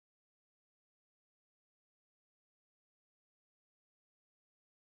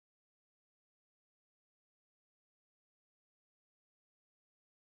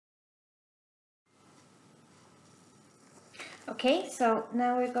Okay, so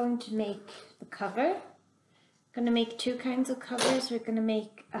now we're going to make the cover. We're going to make two kinds of covers. We're going to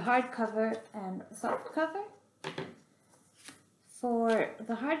make a hard cover and a soft cover. For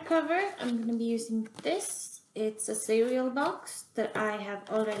the hard cover, I'm going to be using this. It's a cereal box that I have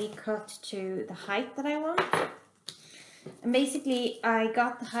already cut to the height that I want. And basically, I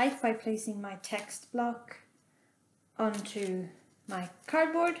got the height by placing my text block onto my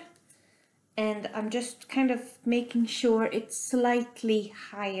cardboard. And I'm just kind of making sure it's slightly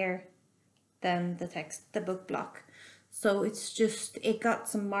higher than the book block. So it got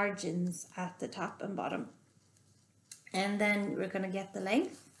some margins at the top and bottom. And then we're going to get the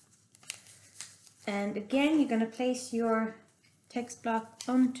length. And again, you're going to place your text block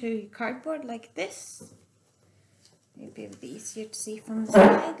onto your cardboard like this. Maybe it'll be easier to see from the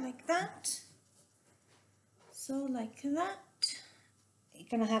side like that. So like that. You're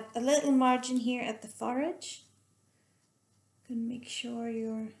going to have a little margin here at the forage. Going to make sure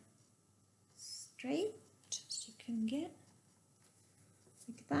you're straight as you can get.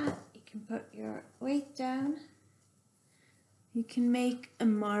 Like that. You can put your weight down. You can make a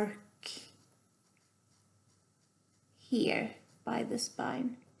mark here by the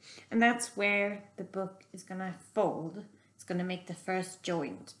spine. And that's where the book is going to fold. It's going to make the first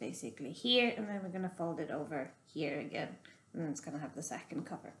joint basically here, and then we're going to fold it over here again. And then it's going to have the second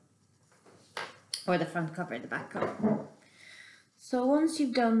cover. Or the front cover, the back cover. So once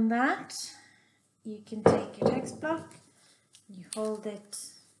you've done that, you can take your text block, you hold it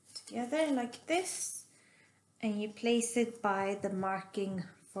together like this, and you place it by the marking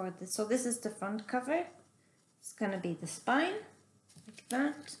for the, so this is the front cover. It's going to be the spine, like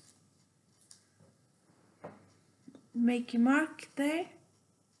that. Make your mark there.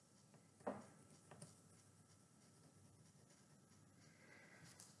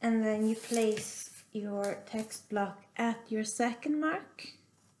 And then you place your text block at your second mark.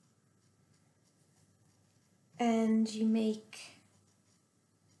 And you make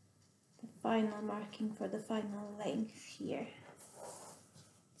the final marking for the final length here.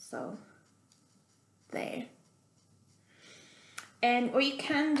 So, there. And what you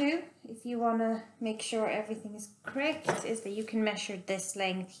can do, if you want to make sure everything is correct, is that you can measure this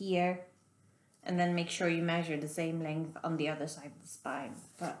length here and then make sure you measure the same length on the other side of the spine.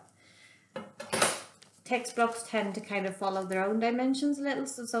 But text blocks tend to kind of follow their own dimensions a little,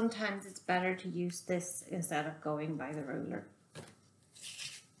 so sometimes it's better to use this instead of going by the ruler.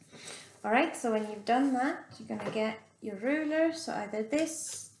 Alright, so when you've done that, you're going to get your ruler, so either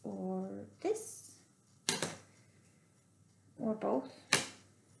this, or both.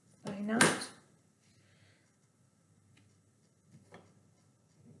 Why not?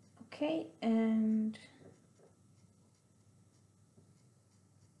 Okay, and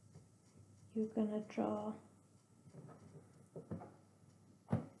you're gonna draw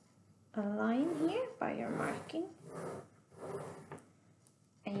a line here by your marking,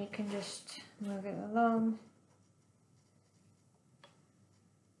 and you can just move it along.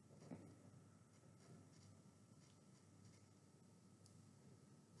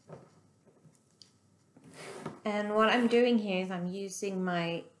 And what I'm doing here is I'm using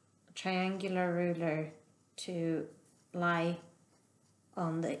my triangular ruler to lie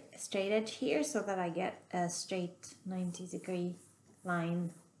on the straight edge here so that I get a straight 90-degree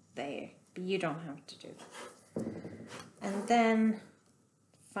line there, but you don't have to do that. And then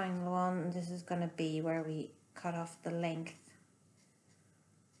final one, this is going to be where we cut off the length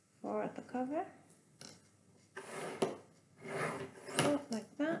for the cover. So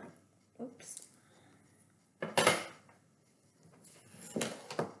like that. Oops.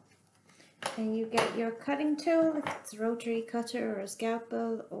 And you get your cutting tool, if it's a rotary cutter or a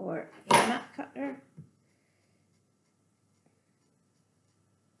scalpel or a mat cutter.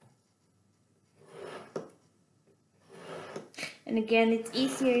 And again, it's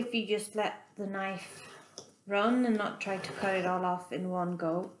easier if you just let the knife run and not try to cut it all off in one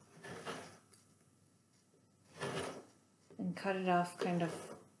go. And cut it off kind of,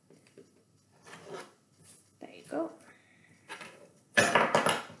 there you go.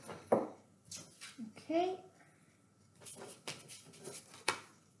 Okay.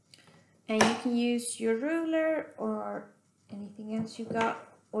 And you can use your ruler or anything else you got,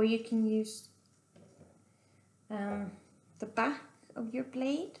 or you can use the back of your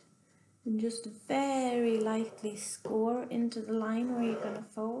blade and just very lightly score into the line where you're going to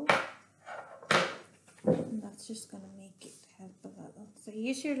fold. And that's just going to make it help a little. So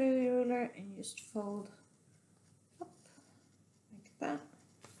use your ruler and just fold up like that.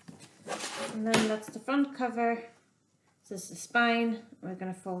 And then that's the front cover. This is the spine. We're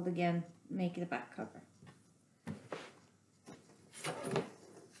going to fold again, make the back cover.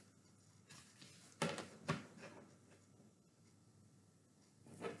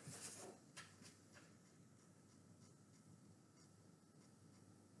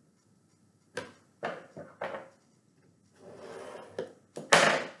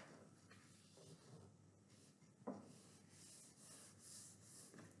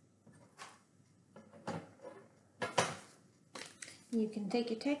 You can take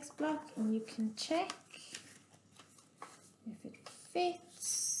your text block and you can check if it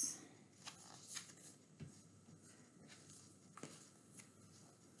fits.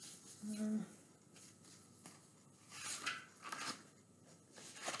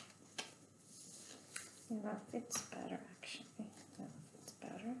 Yeah, that fits better actually. That fits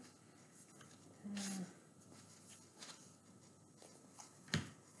better.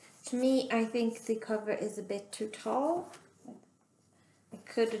 To me, I think the cover is a bit too tall. I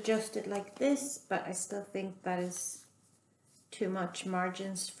could adjust it like this, but I still think that is too much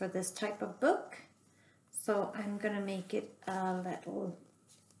margins for this type of book. So I'm gonna make it a little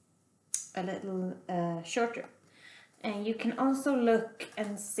shorter. And you can also look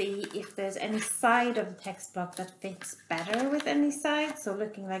and see if there's any side of the text block that fits better with any side. So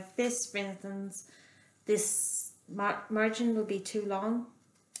looking like this, for instance, this margin will be too long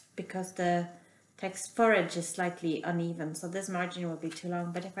because the text forage is slightly uneven. So this margin will be too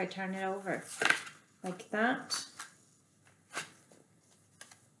long. But if I turn it over like that,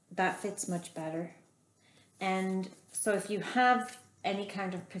 that fits much better. And so if you have any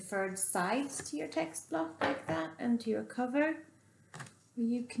kind of preferred sides to your text block like that and to your cover,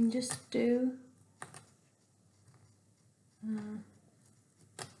 you can just do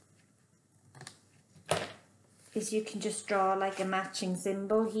is you can just draw like a matching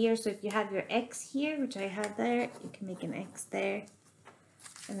symbol here. So if you have your X here, which I have there, you can make an X there,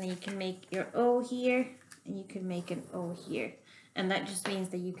 and then you can make your O here, and you can make an O here, and that just means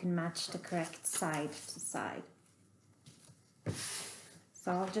that you can match the correct side to side.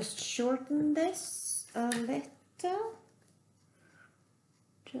 So I'll just shorten this a little,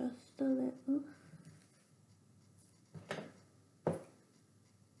 just a little.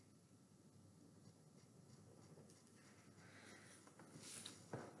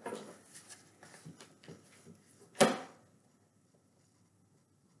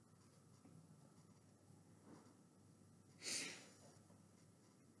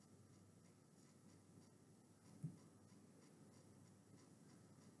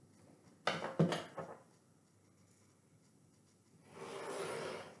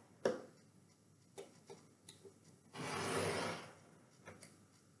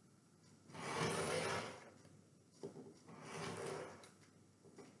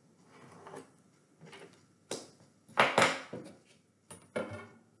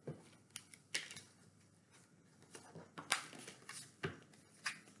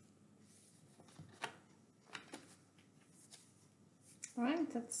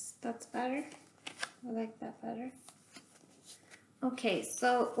 Alright, that's better. I like that better. Okay,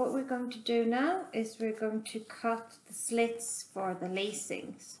 so what we're going to do now is we're going to cut the slits for the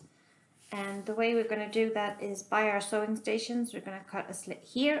lacings. And the way we're going to do that is by our sewing stations. We're going to cut a slit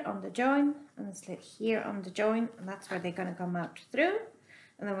here on the join and a slit here on the join, and that's where they're going to come out through.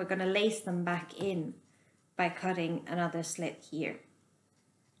 And then we're going to lace them back in by cutting another slit here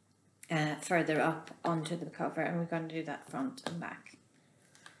further up onto the cover, and we're going to do that front and back.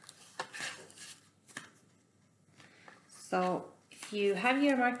 So if you have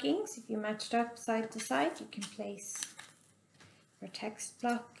your markings, if you matched up side to side, you can place your text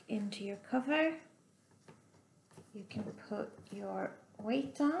block into your cover. You can put your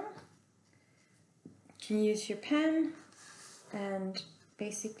weight on. You can use your pen and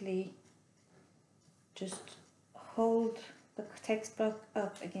basically just hold the text block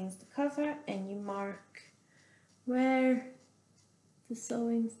up against the cover, and you mark where the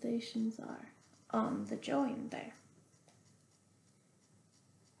sewing stations are on the join there.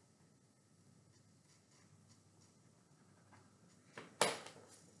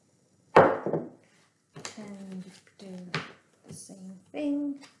 And do the same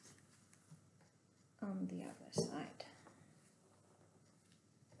thing on the other side.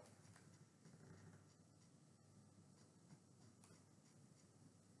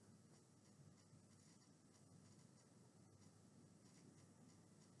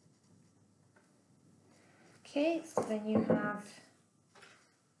 Okay, so then you have,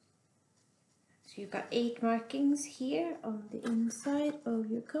 so you've got 8 markings here on the inside of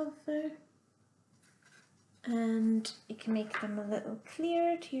your cover. And you can make them a little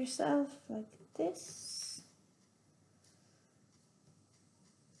clearer to yourself like this.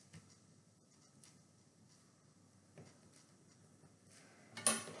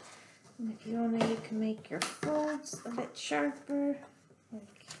 And if you want to, you can make your folds a bit sharper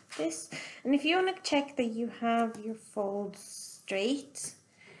like this. And if you want to check that you have your folds straight,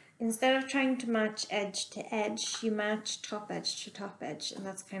 instead of trying to match edge to edge, you match top edge to top edge, and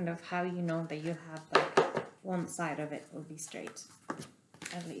that's kind of how you know that you have like one side of it will be straight,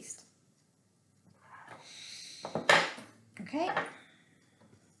 at least. Okay,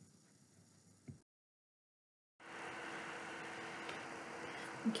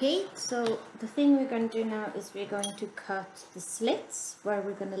 Okay, so the thing we're going to do now is we're going to cut the slits where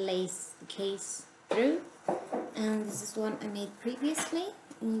we're going to lace the case through. And this is one I made previously.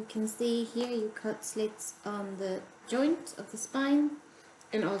 And you can see here you cut slits on the joint of the spine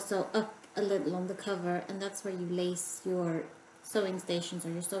and also up a little on the cover, and that's where you lace your sewing stations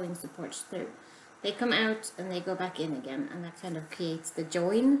or your sewing supports through. They come out and they go back in again, and that kind of creates the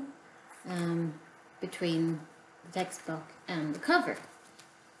join between the text block and the cover.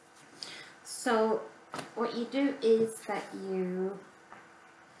 So what you do is that you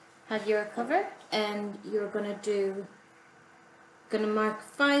have your cover and you're gonna mark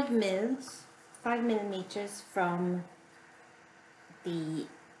 5 millimeters from the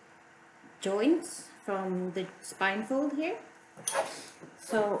joints, from the spine fold here.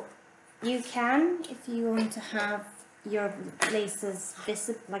 So you can, if you want to have your laces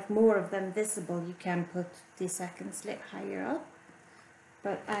visible, like more of them visible, you can put the second slit higher up.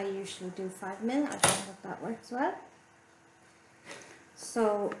 But I usually do 5 mil. I find that works well.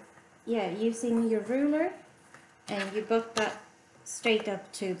 So yeah, using your ruler, and you butt that straight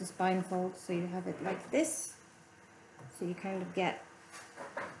up to the spine fold, so you have it like this. So you kind of get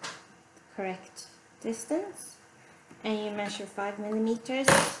the correct distance, and you measure 5 millimeters,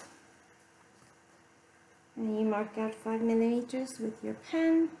 and you mark out 5 millimeters with your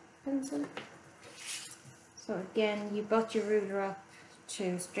pencil. So again, you butt your ruler up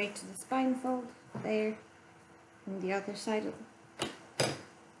to straight to the spine fold there, and the other side of it,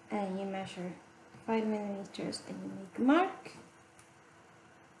 and you measure 5 millimeters and you make a mark,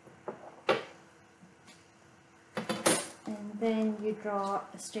 and then you draw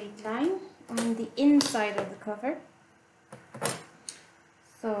a straight line on the inside of the cover.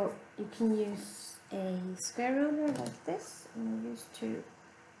 So you can use a square ruler like this, and use to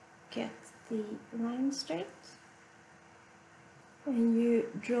get the line straight. And you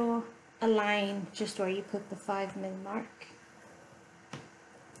draw a line just where you put the 5 mil mark.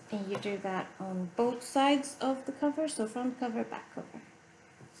 And you do that on both sides of the cover, so front cover, back cover.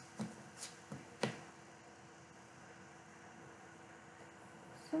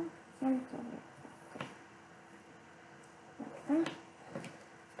 So, front cover, back cover, like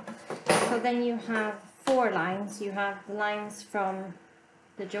that. So then you have 4 lines. You have the lines from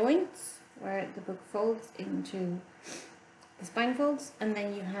the joints, where the book folds into the spine folds, and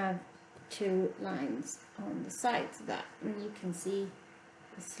then you have 2 lines on the sides of that, and you can see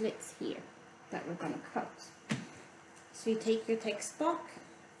the slits here that we're going to cut. So you take your text block,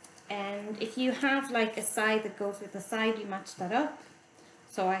 and if you have like a side that goes with the side, you match that up.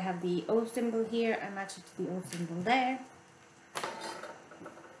 So I have the O symbol here, I match it to the O symbol there.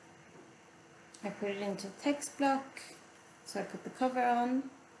 I put it into the text block, so I put the cover on,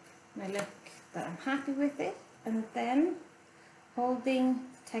 and I look that I'm happy with it, and then holding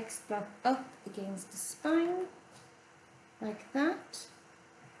the text block up against the spine, like that.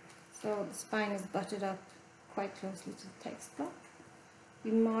 So the spine is butted up quite closely to the text block.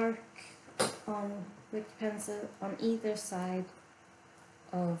 You mark with pencil on either side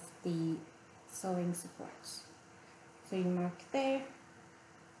of the sewing supports. So you mark there,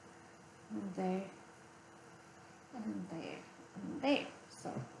 and there, and there, and there. So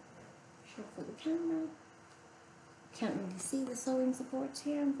show for the camera. Can't really see the sewing supports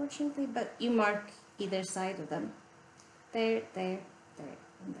here, unfortunately, but you mark either side of them. There, there, there,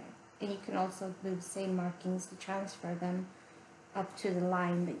 and there. And you can also do the same markings to transfer them up to the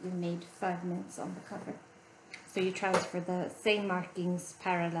line that you made 5 mils on the cover. So you transfer the same markings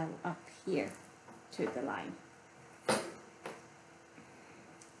parallel up here to the line.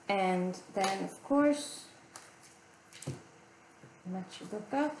 And then, of course, match your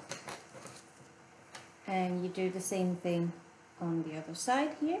book up, and you do the same thing on the other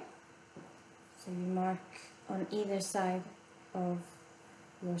side here. So you mark on either side of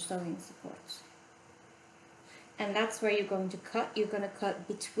your sewing supports. And that's where you're going to cut. You're going to cut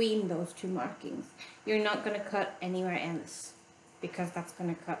between those 2 markings. You're not going to cut anywhere else, because that's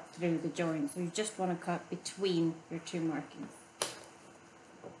going to cut through the joint. So you just want to cut between your 2 markings.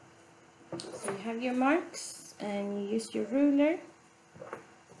 So you have your marks, and you use your ruler,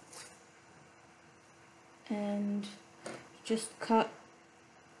 and just cut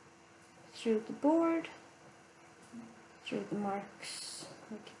through the board, through the marks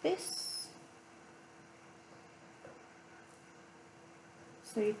like this.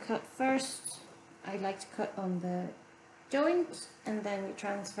 So you cut first, I like to cut on the joint, and then you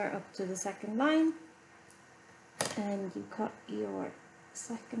transfer up to the second line, and you cut your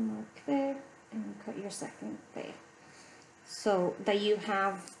second mark there, and you cut your second there. So that you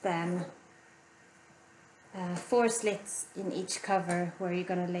have then 4 slits in each cover where you're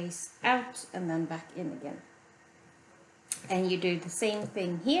going to lace out and then back in again. And you do the same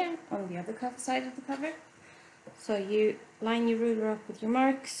thing here on the other side of the cover. So you line your ruler up with your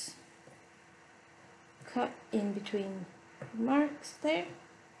marks, cut in between the marks there,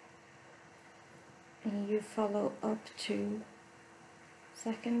 and you follow up to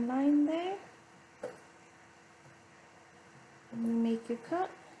second line there, and you make your cut,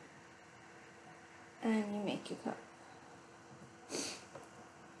 and you make your cut.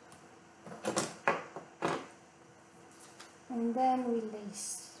 And then we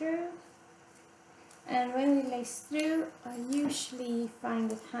lace through, and when we lace through, I usually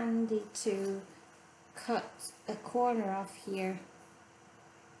find it handy to cut a corner off here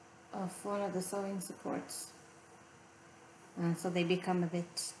of one of the sewing supports, so they become a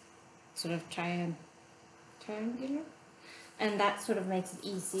bit sort of triangular, and that sort of makes it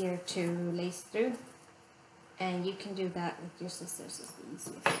easier to lace through. And you can do that with your scissors, is the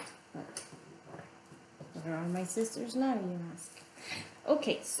easiest. But where are my scissors now, you ask?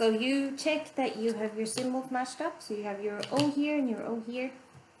 Okay, so you check that you have your symbols matched up. So you have your O here and your O here,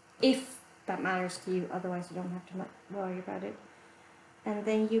 if that matters to you. Otherwise, you don't have to worry about it. And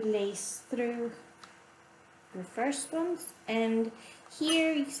then you lace through the first ones. And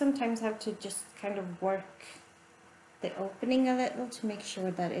here you sometimes have to just kind of work the opening a little to make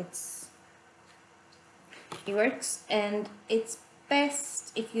sure that it works. And it's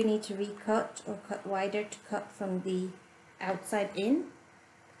best if you need to recut or cut wider to cut from the outside in,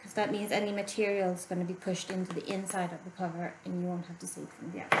 because that means any material is going to be pushed into the inside of the cover and you won't have to see it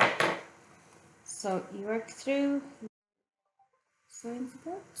from the outside. So you work through sewing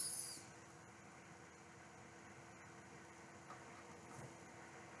supports.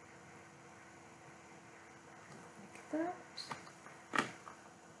 Like that.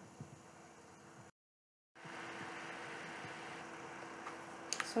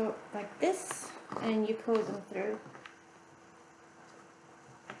 So like this, and you pull them through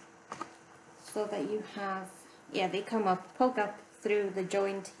so that you have, they come up, poke up through the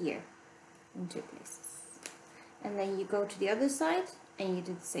joint here in 2 places. And then you go to the other side and you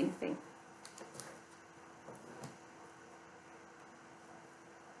do the same thing.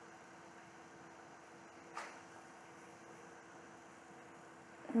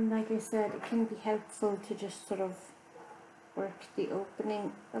 And like I said, it can be helpful to just sort of work the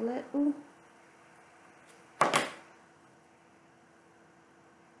opening a little.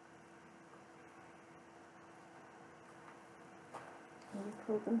 And you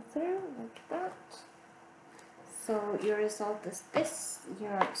pull them through like that. So your result is this.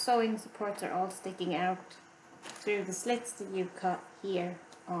 Your sewing supports are all sticking out through the slits that you cut here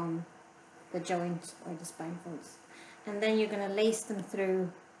on the joint or the spine folds. And then you're going to lace them through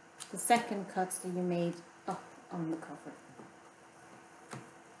the second cuts that you made up on the cover.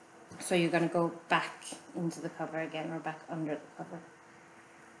 So you're going to go back into the cover again, or back under the cover.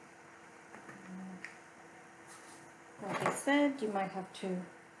 Like I said, you might have to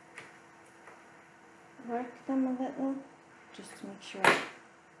work them a little just to make sure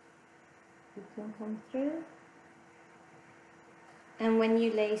you can come through. And when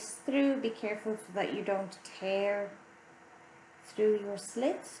you lace through, be careful so that you don't tear through your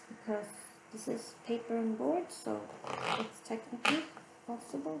slits, because this is paper and board, so it's technically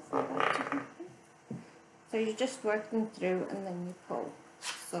possible for that to happen. So you just work them through and then you pull.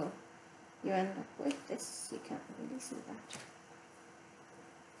 So you end up with this. You can't really see that.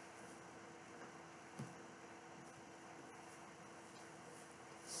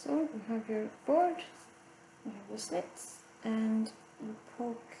 So you have your board, you have your slits, and you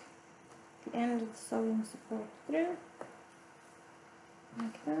poke the end of the sewing support through,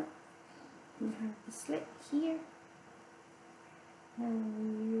 like that. You have the slit here,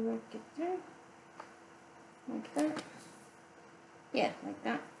 and you work it through, like that. Yeah, like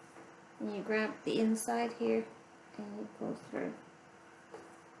that. And you grab the inside here, and you pull through.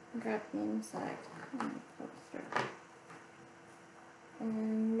 Grab the inside, and you pull through.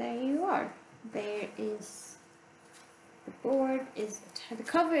 And there you are. There is the board the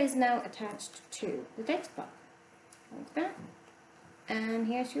cover is now attached to the text block, like that. And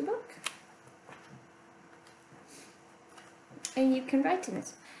here's your book. And you can write in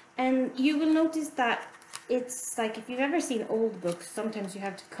it. And you will notice that it's like, if you've ever seen old books, sometimes you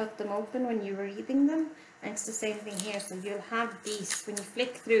have to cut them open when you're reading them. And it's the same thing here. So you'll have these, when you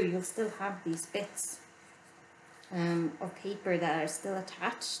flick through, you'll still have these bits of paper that are still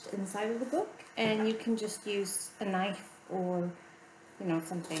attached inside of the book. And you can just use a knife or, you know,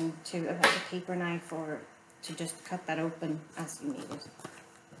 something to, like a paper knife, or to just cut that open as you need it.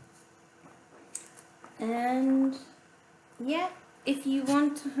 And yeah, if you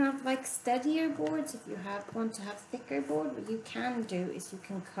want to have like steadier boards, if you want to have thicker board, what you can do is you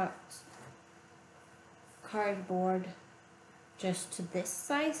can cut cardboard just to this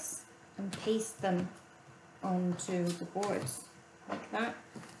size and paste them onto the boards like that,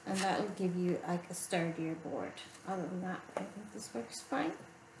 and that will give you like a sturdier board. Other than that, I think this works fine.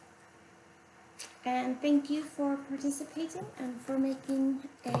 And thank you for participating and for making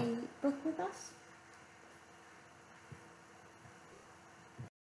a book with us.